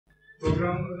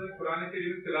Programımıza Kur'an-ı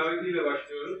Kerim'in tilavetiyle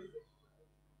başlıyoruz.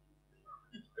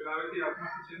 Tilaveti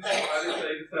yapmak için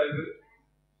aile sahibi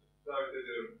davet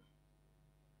ediyorum.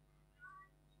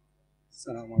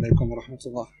 Selamun Aleyküm ve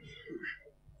Rahmetullah.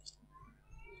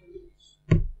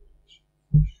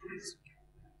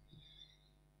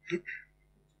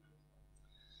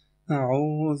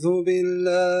 أعوذ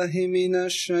بالله من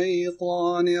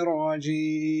الشيطان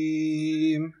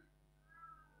الرجيم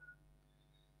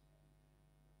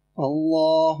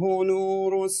الله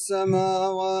نور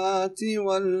السماوات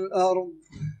والأرض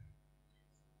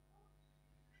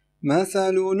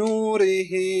مثل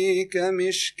نوره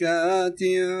كمشكاة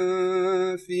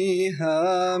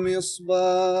فيها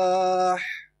مصباح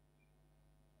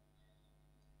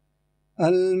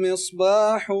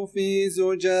المصباح في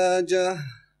زجاجة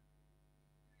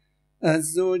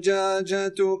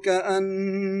الزجاجة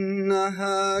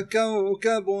كأنها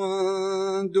كوكب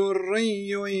دري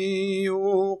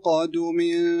يوقد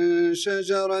من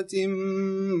شجرة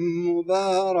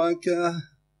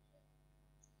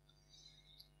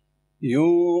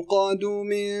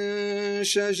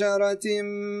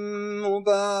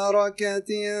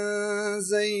مباركة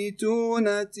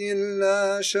زيتونة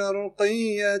لا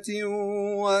شرقية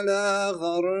ولا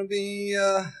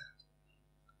غربية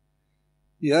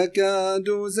يكاد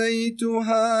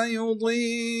زيتها يضيء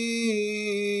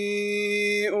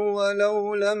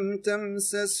ولو لم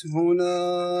تمسسه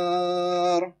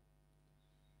نار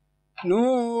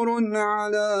نور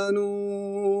على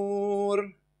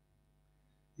نور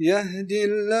يهدي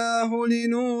الله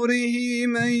لنوره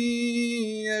من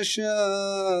يشاء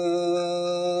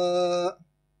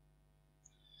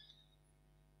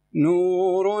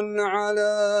نور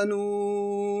على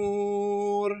نور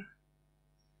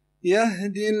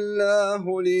يهدي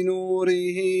الله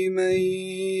لنوره من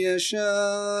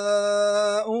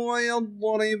يشاء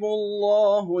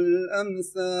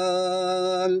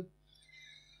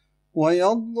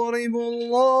ويضرب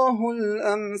الله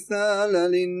الأمثال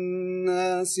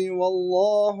للناس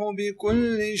والله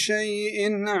بكل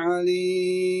شيء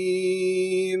عليم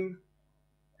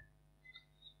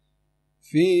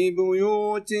في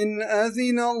بيوت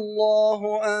أذن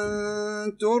الله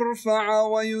أن ترفع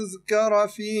ويذكر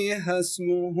فيها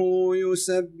اسمه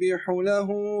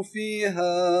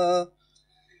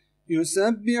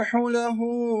يسبح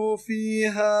له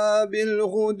فيها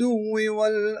بالغدو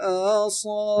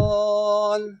والآصال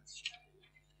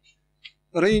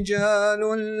رجال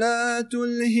لا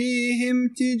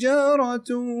تلهيهم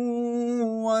تجارة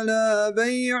ولا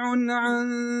بيع عن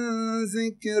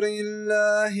ذكر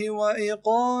الله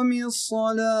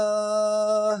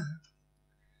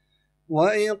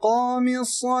وإقام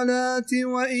الصلاة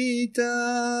وإيتاء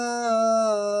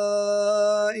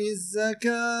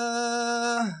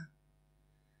الزكاة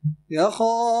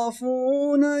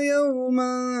يخافون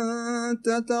يوما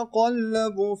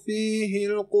تتقلب فيه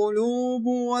القلوب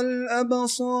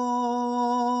والأبصار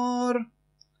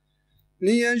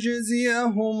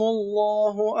ليجزيهم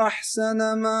الله أحسن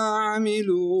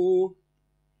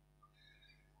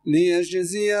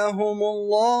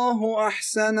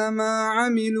ما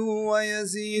عملوا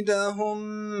ويزيدهم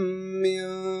من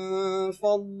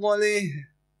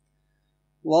فضله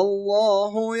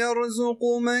والله يرزق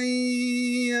من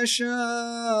يشاء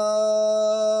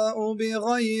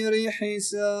بغير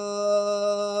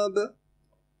حساب.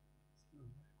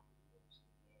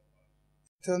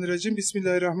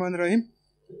 Bismillahirrahmanirrahim.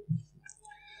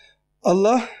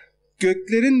 Allah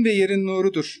göklerin ve yerin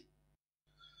nurudur.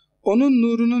 Onun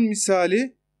nurunun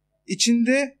misali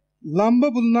içinde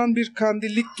lamba bulunan bir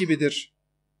kandillik gibidir.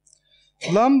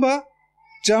 Lamba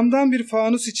camdan bir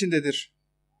fanus içindedir.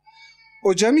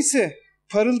 O cam ise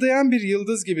parıldayan bir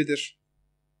yıldız gibidir.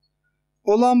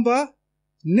 O lamba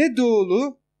ne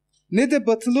doğulu ne de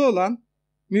batılı olan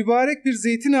mübarek bir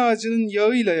zeytin ağacının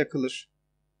yağıyla yakılır.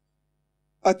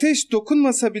 Ateş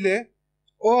dokunmasa bile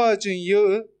o ağacın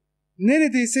yağı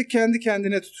neredeyse kendi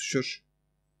kendine tutuşur.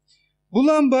 Bu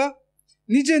lamba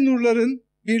nice nurların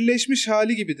birleşmiş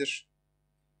hali gibidir.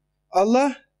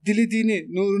 Allah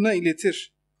dilediğini nuruna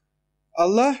iletir.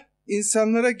 Allah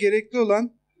insanlara gerekli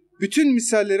olan bütün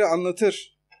misalleri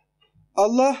anlatır.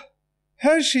 Allah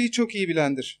her şeyi çok iyi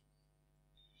bilendir.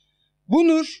 Bu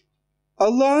nur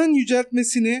Allah'ın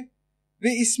yüceltmesini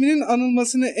ve isminin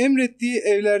anılmasını emrettiği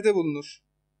evlerde bulunur.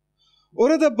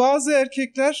 Orada bazı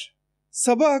erkekler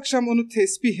sabah akşam onu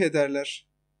tesbih ederler.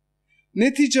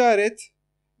 Ne ticaret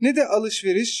ne de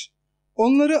alışveriş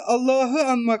onları Allah'ı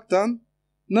anmaktan,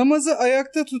 namazı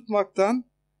ayakta tutmaktan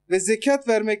ve zekat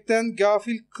vermekten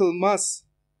gafil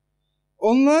kılmaz.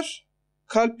 Onlar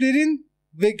kalplerin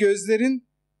ve gözlerin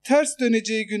ters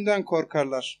döneceği günden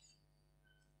korkarlar.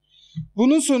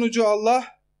 Bunun sonucu Allah,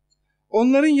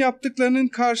 onların yaptıklarının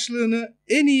karşılığını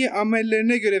en iyi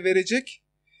amellerine göre verecek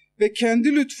ve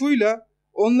kendi lütfuyla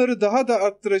onları daha da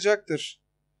arttıracaktır.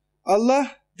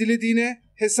 Allah dilediğine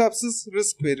hesapsız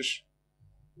rızk verir.